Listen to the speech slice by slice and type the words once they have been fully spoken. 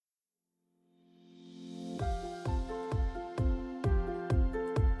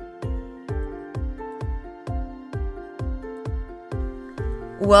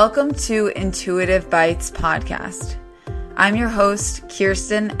Welcome to Intuitive Bites podcast. I'm your host,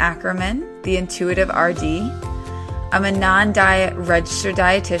 Kirsten Ackerman, the Intuitive RD. I'm a non-diet registered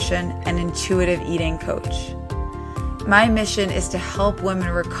dietitian and intuitive eating coach. My mission is to help women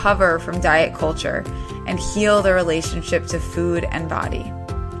recover from diet culture and heal their relationship to food and body.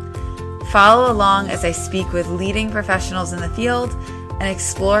 Follow along as I speak with leading professionals in the field and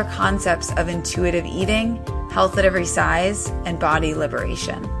explore concepts of intuitive eating, health at every size, and body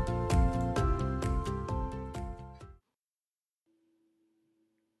liberation.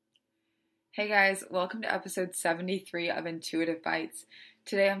 Hey guys, welcome to episode 73 of Intuitive Bites.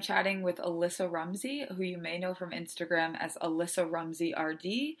 Today I'm chatting with Alyssa Rumsey, who you may know from Instagram as Alyssa Rumsey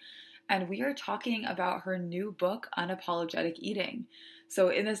RD, and we are talking about her new book, Unapologetic Eating. So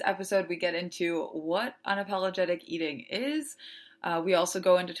in this episode, we get into what unapologetic eating is. We also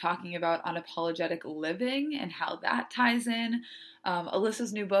go into talking about unapologetic living and how that ties in.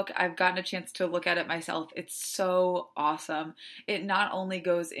 Alyssa's new book, I've gotten a chance to look at it myself. It's so awesome. It not only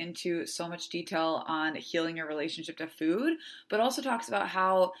goes into so much detail on healing your relationship to food, but also talks about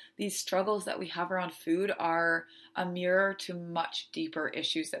how these struggles that we have around food are a mirror to much deeper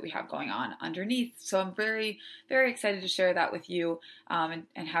issues that we have going on underneath. So I'm very, very excited to share that with you and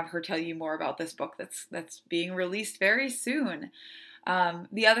have her tell you more about this book that's being released very soon.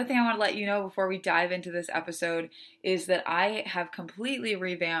 The other thing I want to let you know before we dive into this episode is that I have completely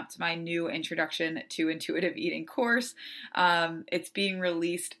revamped my new Introduction to Intuitive Eating course. It's being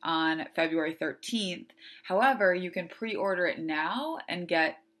released on February 13th. However, you can pre-order it now and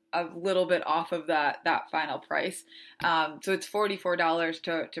get a little bit off of that final price. So it's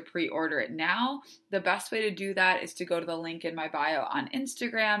 $44 to pre-order it now. The best way to do that is to go to the link in my bio on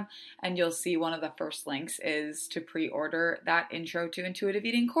Instagram, and you'll see one of the first links is to pre-order that Intro to Intuitive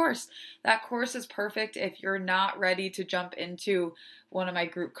Eating course. That course is perfect if you're not ready to jump into one of my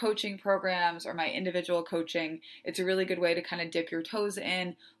group coaching programs or my individual coaching. It's a really good way to kind of dip your toes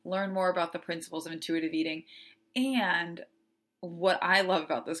in, learn more about the principles of intuitive eating. And what I love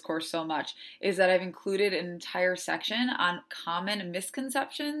about this course so much is that I've included an entire section on common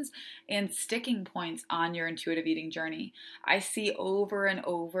misconceptions and sticking points on your intuitive eating journey. I see over and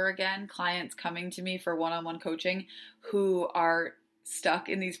over again clients coming to me for one-on-one coaching who are stuck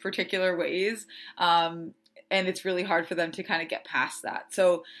in these particular ways. And it's really hard for them to kind of get past that.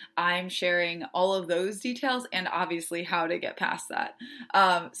 So I'm sharing all of those details and obviously how to get past that.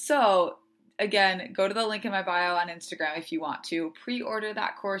 Again, go to the link in my bio on Instagram if you want to pre-order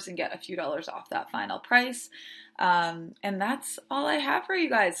that course and get a few dollars off that final price. And that's all I have for you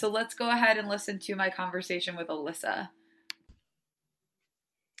guys. So let's go ahead and listen to my conversation with Alyssa.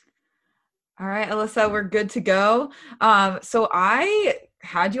 All right, Alyssa, we're good to go. So I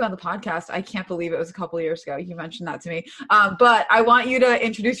had you on the podcast. I can't believe it was a couple of years ago. You mentioned that to me. But I want you to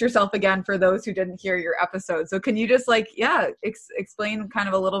introduce yourself again for those who didn't hear your episode. So can you just explain kind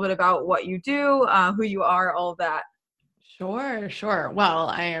of a little bit about what you do, who you are, all of that? Sure. Well,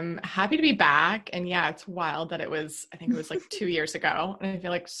 I am happy to be back. And yeah, it's wild that I think it was like 2 years ago. And I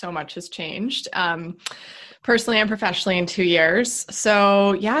feel like so much has changed. Personally and professionally in 2 years.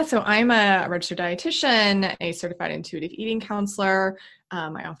 So I'm a registered dietitian, a certified intuitive eating counselor.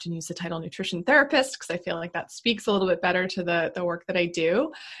 I often use the title nutrition therapist because I feel like that speaks a little bit better to the work that I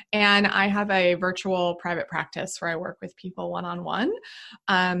do. And I have a virtual private practice where I work with people one-on-one.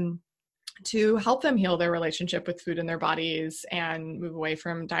 To help them heal their relationship with food and their bodies and move away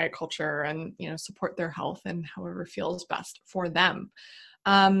from diet culture and, support their health and however feels best for them.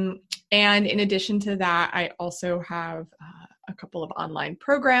 And in addition to that, I also have a couple of online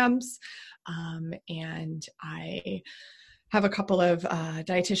programs, and I have a couple of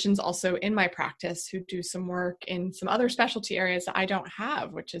dietitians also in my practice who do some work in some other specialty areas that I don't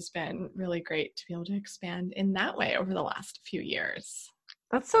have, which has been really great to be able to expand in that way over the last few years.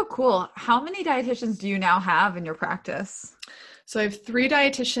 That's so cool. How many dietitians do you now have in your practice? So I have 3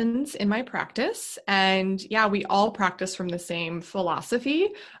 dietitians in my practice, and we all practice from the same philosophy,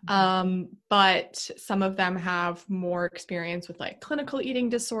 but some of them have more experience with like clinical eating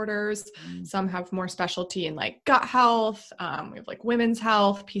disorders. Some have more specialty in like gut health. We have like women's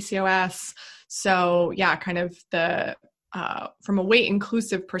health, PCOS. So kind of the from a weight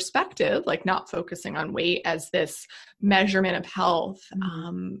inclusive perspective, like not focusing on weight as this measurement of health,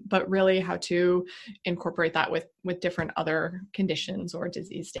 but really how to incorporate that with different other conditions or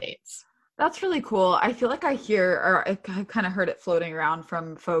disease states. That's really cool. I feel like I kind of heard it floating around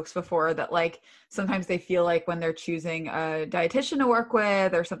from folks before that like sometimes they feel like when they're choosing a dietitian to work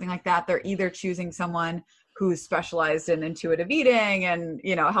with or something like that, they're either choosing someone who's specialized in intuitive eating and,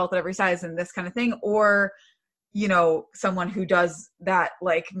 health at every size and this kind of thing, or someone who does that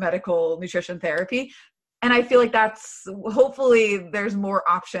like medical nutrition therapy. And I feel like that's, hopefully there's more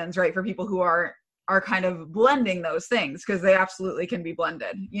options, right, for people who are kind of blending those things, because they absolutely can be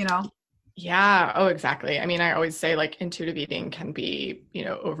blended, Yeah. Oh, exactly. I mean, I always say like intuitive eating can be,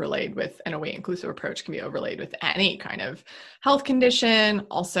 overlaid with, and a weight inclusive approach can be overlaid with any kind of health condition.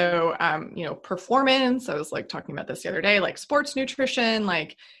 Also, performance. I was like talking about this the other day, like sports nutrition,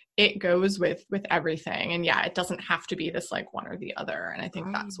 like it goes with everything. And yeah, it doesn't have to be this like one or the other. And I think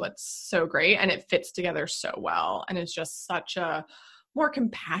that's what's so great. And it fits together so well. And it's just such a more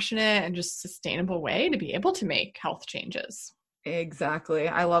compassionate and just sustainable way to be able to make health changes. Exactly.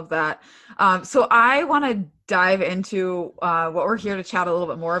 I love that. So I want to dive into what we're here to chat a little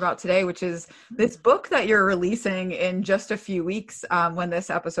bit more about today, which is this book that you're releasing in just a few weeks when this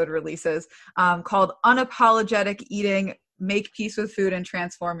episode releases, called Unapologetic Eating, Make Peace with Food and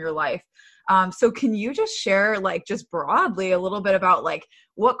Transform Your Life. So can you just share like just broadly a little bit about like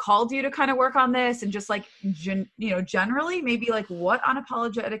what called you to kind of work on this, and just like, generally maybe like what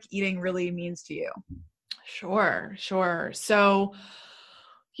unapologetic eating really means to you? Sure. So,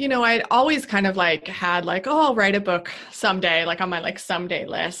 I'd always kind of like had like, oh, I'll write a book someday, like on my like someday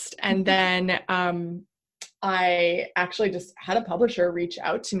list. And then I actually just had a publisher reach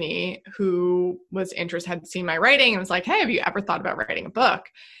out to me who was interested, had seen my writing and was like, hey, have you ever thought about writing a book?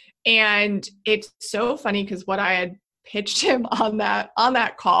 And it's so funny because what I had pitched him on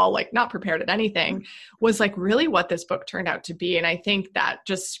that call, like not prepared at anything, was like really what this book turned out to be. And I think that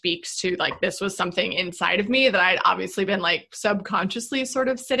just speaks to like, this was something inside of me that I'd obviously been like subconsciously sort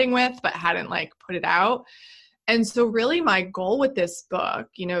of sitting with, but hadn't like put it out. And so really my goal with this book,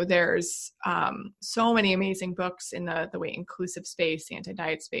 there's so many amazing books in the weight inclusive space, the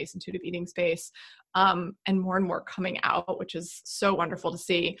anti-diet space, intuitive eating space, and more coming out, which is so wonderful to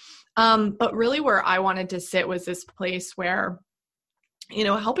see. But really where I wanted to sit was this place where,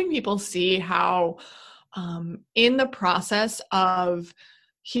 helping people see how in the process of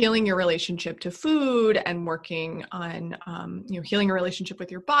healing your relationship to food and working on, healing your relationship with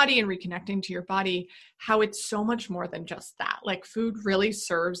your body and reconnecting to your body, how it's so much more than just that. Like food really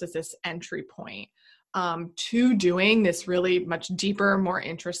serves as this entry point to doing this really much deeper, more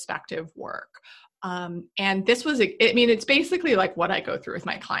introspective work. And this was, it's basically like what I go through with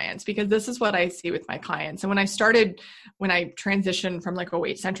my clients, because this is what I see with my clients. And when I transitioned from like a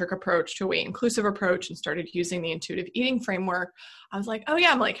weight centric approach to a weight inclusive approach and started using the intuitive eating framework, I was like, oh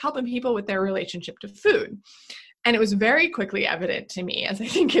yeah, I'm like helping people with their relationship to food. And it was very quickly evident to me, as I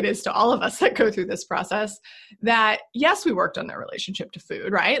think it is to all of us that go through this process, that yes, we worked on their relationship to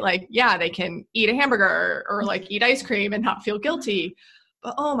food, right? Like, yeah, they can eat a hamburger or like eat ice cream and not feel guilty.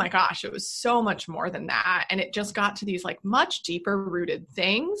 But oh my gosh, it was so much more than that. And it just got to these like much deeper rooted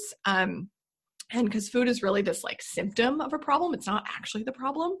things. And because food is really this like symptom of a problem, it's not actually the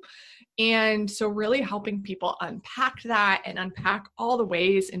problem. And so really helping people unpack that and unpack all the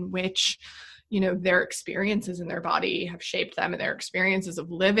ways in which, their experiences in their body have shaped them, and their experiences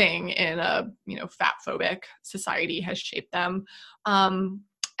of living in a, fat phobic society has shaped them.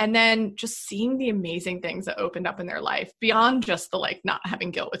 And then just seeing the amazing things that opened up in their life beyond just the like not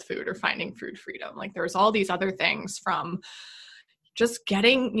having guilt with food or finding food freedom. Like there's all these other things, from just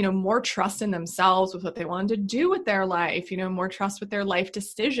getting, more trust in themselves with what they wanted to do with their life, more trust with their life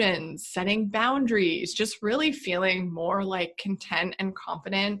decisions, setting boundaries, just really feeling more like content and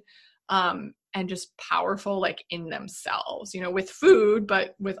confident, and just powerful, like in themselves, with food,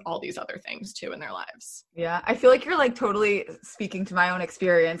 but with all these other things too in their lives. Yeah. I feel like you're like totally speaking to my own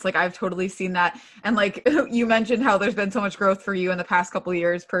experience. Like I've totally seen that. And like you mentioned how there's been so much growth for you in the past couple of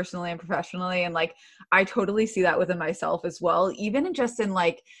years, personally and professionally. And like, I totally see that within myself as well, even in just in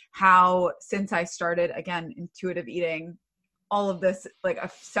like how, since I started again, intuitive eating, all of this, like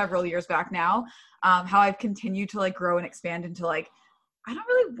several years back now, how I've continued to like grow and expand into like, I don't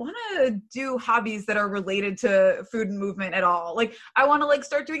really want to do hobbies that are related to food and movement at all. Like I want to like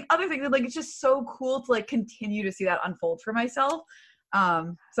start doing other things. And like, it's just so cool to like continue to see that unfold for myself.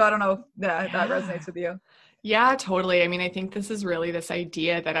 So I don't know if that resonates with you. Yeah, totally. I mean, I think this is really this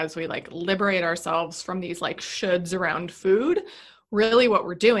idea that as we like liberate ourselves from these like shoulds around food, really what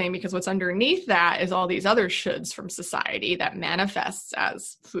we're doing, because what's underneath that is all these other shoulds from society that manifests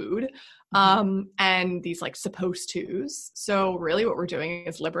as food. And these like supposed tos. So really what we're doing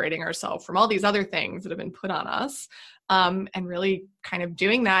is liberating ourselves from all these other things that have been put on us, and really kind of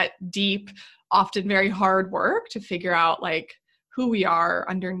doing that deep, often very hard work to figure out like who we are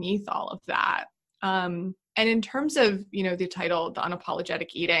underneath all of that. And in terms of, the title, The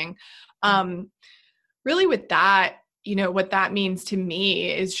Unapologetic Eating, really with that, what that means to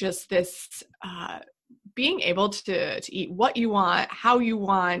me is just this being able to eat what you want, how you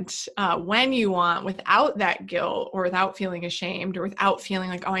want, when you want, without that guilt or without feeling ashamed or without feeling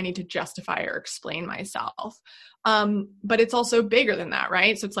like, oh, I need to justify or explain myself. But it's also bigger than that,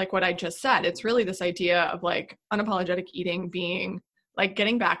 right? So it's like what I just said. It's really this idea of like unapologetic eating being like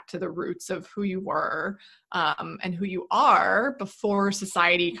getting back to the roots of who you were and who you are before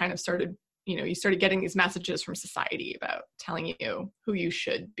society kind of started, you started getting these messages from society about telling you who you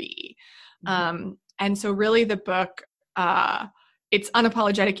should be. And so really the book, it's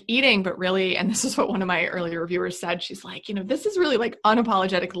unapologetic eating, but really, and this is what one of my earlier reviewers said, she's like, this is really like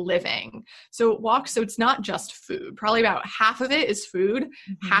unapologetic living. So it's not just food. Probably about half of it is food.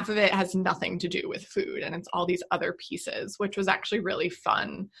 Half of it has nothing to do with food. And it's all these other pieces, which was actually really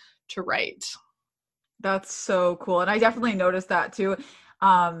fun to write. That's so cool. And I definitely noticed that too.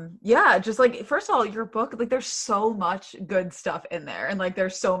 Yeah, just like, first of all, your book, like there's so much good stuff in there, and like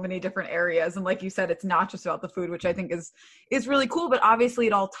there's so many different areas, and like you said, it's not just about the food, which I think is really cool, but obviously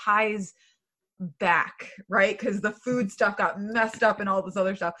it all ties back, right? Because the food stuff got messed up and all this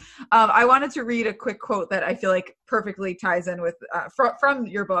other stuff. I wanted to read a quick quote that I feel like perfectly ties in with from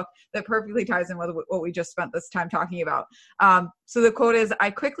your book, that perfectly ties in with what we just spent this time talking about. So the quote is,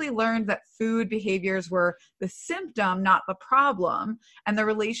 "I quickly learned that food behaviors were the symptom, not the problem, and the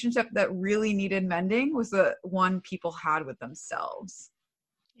relationship that really needed mending was the one people had with themselves."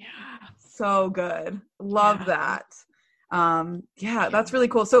 Yeah. So good. Love that. Yeah, that's really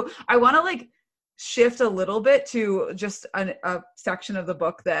cool. So I want to like shift a little bit to just a section of the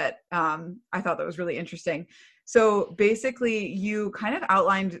book that I thought that was really interesting. So basically you kind of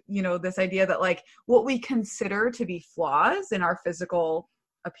outlined, this idea that like what we consider to be flaws in our physical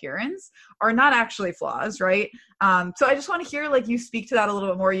appearance are not actually flaws, right? So I just want to hear like you speak to that a little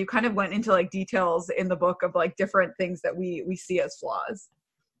bit more. You kind of went into like details in the book of like different things that we see as flaws.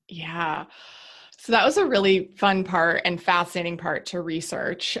 Yeah. So that was a really fun part and fascinating part to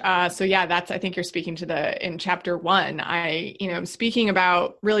research. So yeah, I think you're speaking to in chapter 1, I'm speaking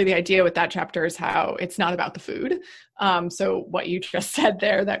about really the idea with that chapter is how it's not about the food. So what you just said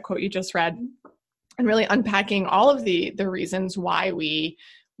there, that quote you just read, and really unpacking all of the reasons why we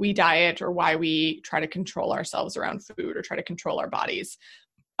diet or why we try to control ourselves around food or try to control our bodies.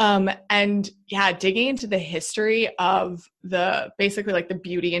 And yeah, digging into the history of basically like the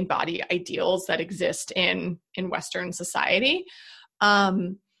beauty and body ideals that exist in Western society.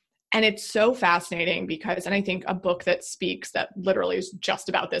 And it's so fascinating because, and I think a book that literally is just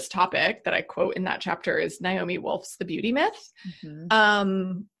about this topic that I quote in that chapter is Naomi Wolf's The Beauty Myth.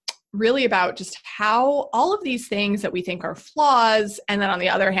 Really about just how all of these things that we think are flaws, and then on the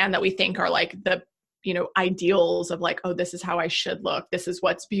other hand, that we think are like the ideals of like, oh, this is how I should look. This is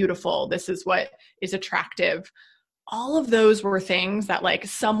what's beautiful. This is what is attractive. All of those were things that like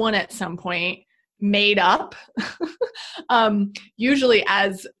someone at some point made up, usually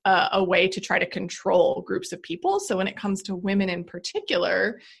as a way to try to control groups of people. So when it comes to women in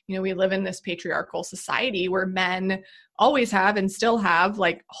particular, we live in this patriarchal society where men always have and still have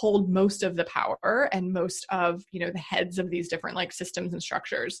like hold most of the power and most of, the heads of these different like systems and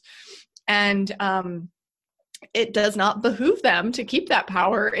structures. And it does not behoove them to keep that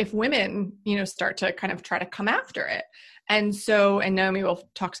power if women, start to kind of try to come after it. And Naomi Wolf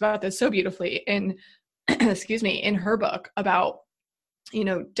talks about this so beautifully in, in her book about,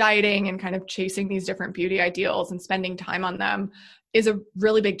 dieting and kind of chasing these different beauty ideals and spending time on them is a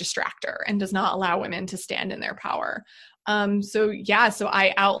really big distractor and does not allow women to stand in their power. So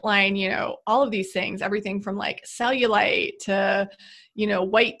I outline, all of these things, everything from like cellulite to,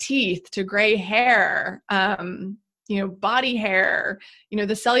 white teeth to gray hair, body hair,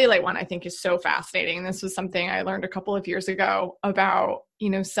 the cellulite one I think is so fascinating. And this was something I learned a couple of years ago about,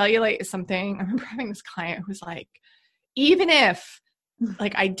 cellulite is something. I remember having this client who was like, even if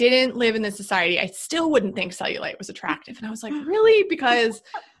like I didn't live in this society, I still wouldn't think cellulite was attractive. And I was like, really? Because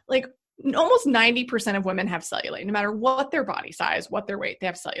like almost 90% of women have cellulite, no matter what their body size, what their weight, they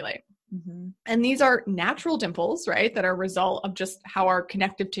have cellulite. And these are natural dimples, right? That are a result of just how our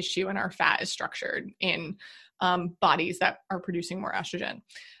connective tissue and our fat is structured in bodies that are producing more estrogen.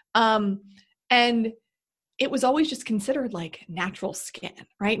 And it was always just considered like natural skin,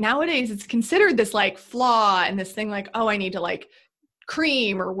 right? Nowadays, it's considered this like flaw and this thing like, oh, I need to like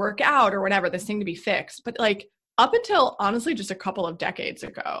cream or work out or whatever, this thing to be fixed. But like up until honestly just a couple of decades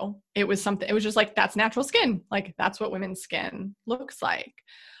ago, it was just like, that's natural skin. Like that's what women's skin looks like.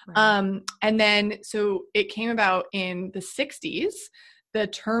 Right. And then, so it came about in the 60s, the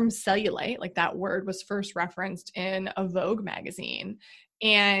term cellulite, like that word was first referenced in a Vogue magazine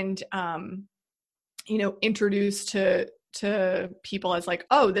and, introduced to to people as like,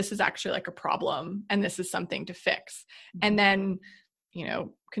 oh, this is actually like a problem and this is something to fix. And then, you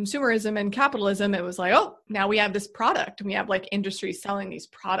know, consumerism and capitalism, it was like, oh, now we have this product and we have like industries selling these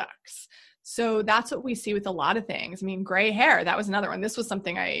products. So that's what we see with a lot of things. I mean, gray hair, that was another one. This was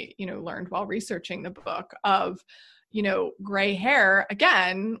something I, you know, learned while researching the book of, you know, gray hair,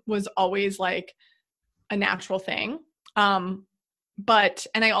 again, was always like a natural thing. But,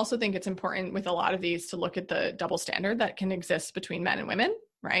 and I also think it's important with a lot of these to look at the double standard that can exist between men and women,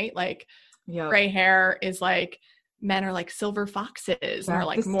 right? Like gray hair is like, men are like silver foxes and are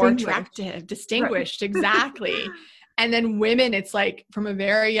like more attractive, distinguished. Right. Exactly. And then women, it's like from a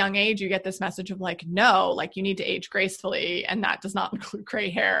very young age, you get this message of like, no, like you need to age gracefully. And that does not include gray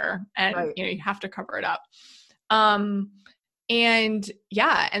hair. And, right. you know, you have to cover it up. And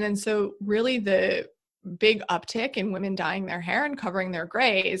yeah. And then so really the big uptick in women dyeing their hair and covering their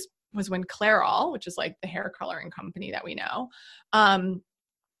grays was when Clairol, which is like the hair coloring company that we know,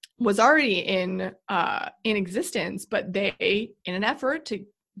 was already in existence, but they, in an effort to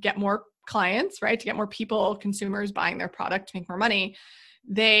get more clients, right, to get more people, consumers buying their product to make more money,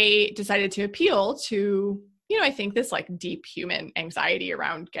 they decided to appeal to, you know, I think this like deep human anxiety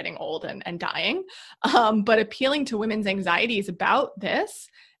around getting old and dying, but appealing to women's anxieties about this.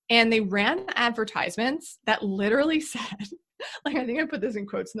 And they ran advertisements that literally said, like, I think I put this in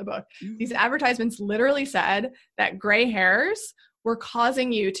quotes in the book. These advertisements literally said that gray hairs were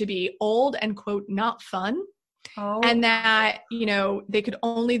causing you to be old and, quote, not fun. Oh. And that, you know, they could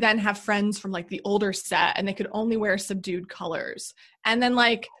only then have friends from like the older set and they could only wear subdued colors. And then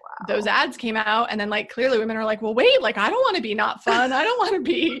like those ads came out and then like clearly women are like, well, wait, like I don't want to be not fun. I don't want to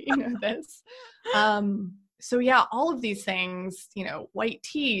be, you know, this. So yeah, all of these things, you know, white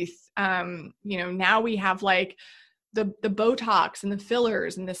teeth, you know, now we have like the Botox and the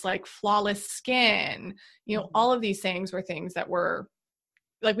fillers and this like flawless skin, you know, all of these things were things that were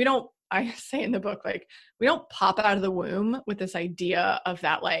like, I say in the book, like, we don't pop out of the womb with this idea of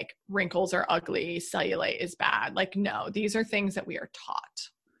that, like wrinkles are ugly, cellulite is bad. Like, no, these are things that we are taught.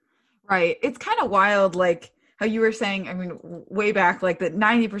 Right. It's kind of wild. Like, how you were saying, I mean, way back, like that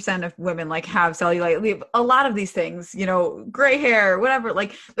 90% of women like have cellulite. A lot of these things, you know, gray hair, whatever,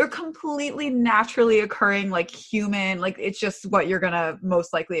 like they're completely naturally occurring, like human, like it's just what you're going to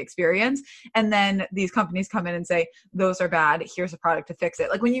most likely experience. And then these companies come in and say, those are bad. Here's a product to fix it.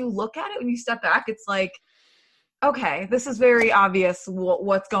 Like when you look at it, when you step back, it's like, okay, this is very obvious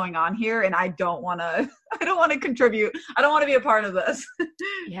what's going on here. And I don't want to contribute. I don't want to be a part of this.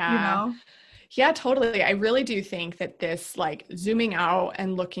 Yeah. You know? Yeah, totally. I really do think that this like zooming out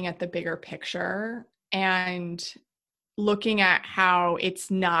and looking at the bigger picture and looking at how it's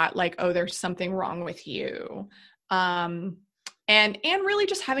not like, oh, there's something wrong with you. And really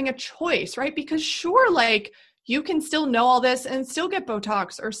just having a choice, right? Because sure, like you can still know all this and still get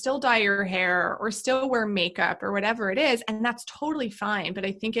Botox or still dye your hair or still wear makeup or whatever it is. And that's totally fine. But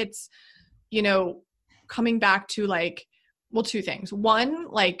I think it's, you know, coming back to like, well, two things. One,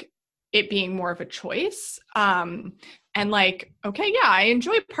 like, it being more of a choice. And like, okay, yeah, I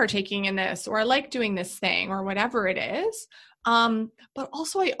enjoy partaking in this, or I like doing this thing or whatever it is. But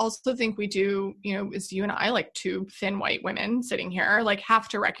also, I also think we do, you know, as you and I, like two thin white women sitting here, like have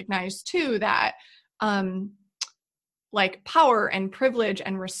to recognize too that, like power and privilege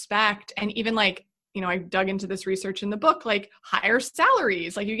and respect and even like, you know, I dug into this research in the book, like higher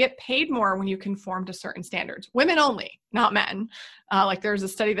salaries, like you get paid more when you conform to certain standards. Women only, not men. Like there's a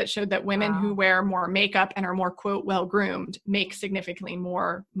study that showed that women who wear more makeup and are more, quote, well-groomed make significantly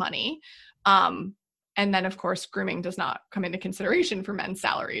more money. And then of course, grooming does not come into consideration for men's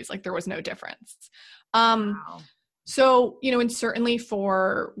salaries. Like there was no difference. So, you know, and certainly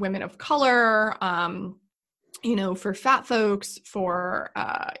for women of color, you know, for fat folks, for,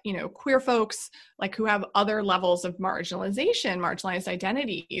 you know, queer folks, like who have other levels of marginalized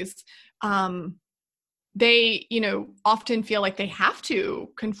identities, they, you know, often feel like they have to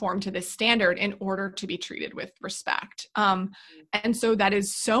conform to this standard in order to be treated with respect. And so that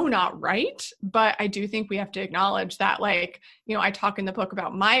is so not right. But I do think we have to acknowledge that, like, you know, I talk in the book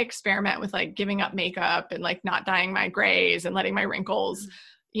about my experiment with like giving up makeup and like not dyeing my grays and letting my wrinkles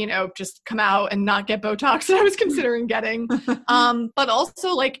you know, just come out and not get Botox that I was considering getting. But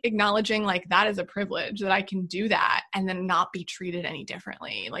also like acknowledging like that is a privilege that I can do that and then not be treated any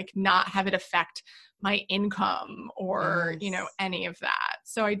differently, like not have it affect my income or, you know, any of that.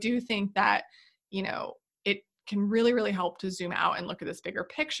 So I do think that, you know, it can really, really help to zoom out and look at this bigger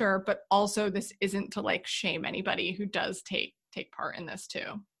picture, but also this isn't to like shame anybody who does take part in this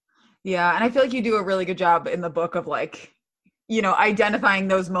too. Yeah. And I feel like you do a really good job in the book of like, identifying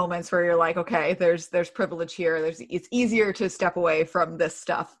those moments where you're like, okay, there's privilege here. It's easier to step away from this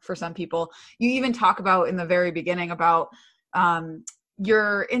stuff for some people. You even talk about in the very beginning about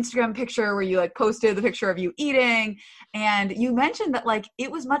your Instagram picture where you like posted the picture of you eating, and you mentioned that like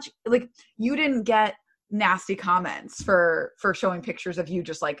it was much like you didn't get nasty comments for showing pictures of you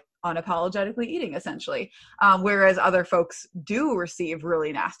just like unapologetically eating essentially, whereas other folks do receive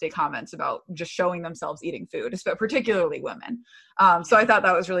really nasty comments about just showing themselves eating food, particularly women. So I thought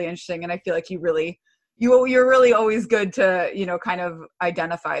that was really interesting, and I feel like you're really always good to kind of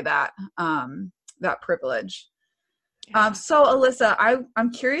identify that that privilege. So Alyssa,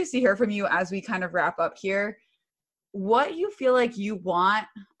 I'm curious to hear from you as we kind of wrap up here. What you feel like you want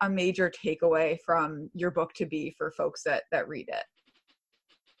a major takeaway from your book to be for folks that read it?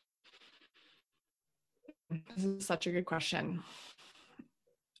 This is such a good question.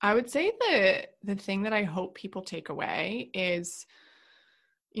 I would say the thing that I hope people take away is,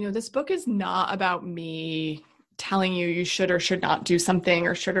 this book is not about me telling you should or should not do something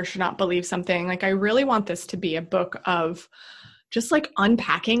or should not believe something. Like, I really want this to be a book of just like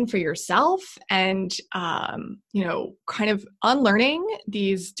unpacking for yourself and, kind of unlearning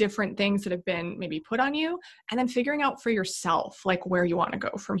these different things that have been maybe put on you, and then figuring out for yourself, like where you want to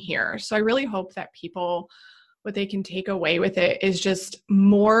go from here. So I really hope that people, what they can take away with it is just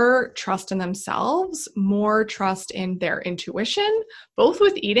more trust in themselves, more trust in their intuition, both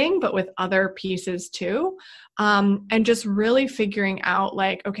with eating, but with other pieces too. And just really figuring out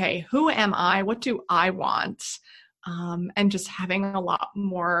like, okay, who am I? What do I want? And just having a lot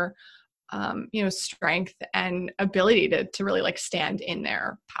more, strength and ability to really like stand in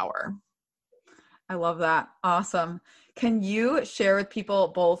their power. I love that. Awesome. Can you share with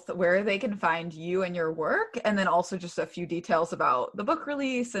people both where they can find you and your work, and then also just a few details about the book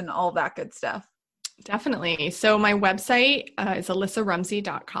release and all that good stuff? Definitely. So my website is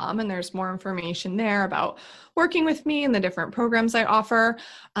alissarumsey.com, and there's more information there about working with me and the different programs I offer.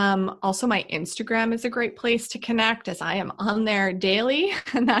 Also, my Instagram is a great place to connect, as I am on there daily,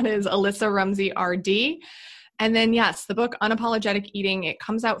 and that is Alyssa Rumsey RD. And then, yes, the book Unapologetic Eating, it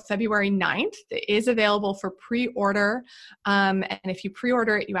comes out February 9th. It is available for pre-order. And if you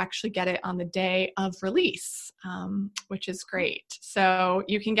pre-order it, you actually get it on the day of release, which is great. So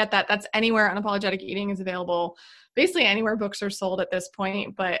you can get that. That's anywhere Unapologetic Eating is available, basically anywhere books are sold at this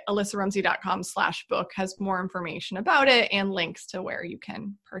point. But alissarumsey.com/book has more information about it and links to where you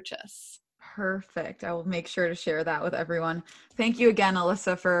can purchase. Perfect. I will make sure to share that with everyone. Thank you again,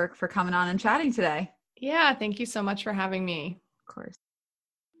 Alyssa, for coming on and chatting today. Yeah, thank you so much for having me. Of course.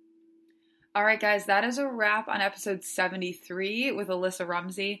 All right, guys, that is a wrap on episode 73 with Alyssa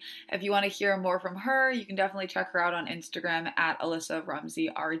Rumsey. If you want to hear more from her, you can definitely check her out on Instagram at Alyssa Rumsey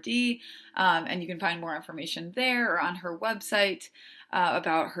RD. And you can find more information there or on her website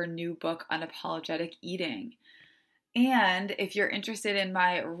about her new book, Unapologetic Eating. And if you're interested in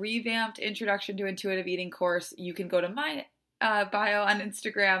my revamped Introduction to Intuitive Eating course, you can go to my bio on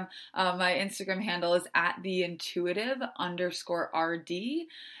Instagram. My Instagram handle is at theintuitive_RD,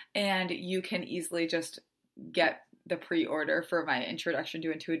 and you can easily just get the pre-order for my Introduction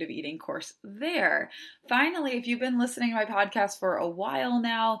to Intuitive Eating course there. Finally, if you've been listening to my podcast for a while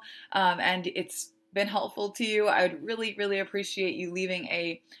now, and it's been helpful to you, I would really, really appreciate you leaving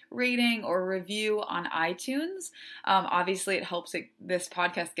a rating or review on iTunes. Obviously, it helps this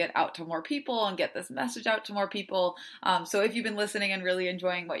podcast get out to more people and get this message out to more people. So if you've been listening and really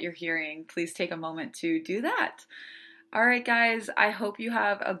enjoying what you're hearing, please take a moment to do that. All right, guys, I hope you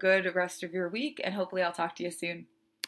have a good rest of your week, and hopefully I'll talk to you soon.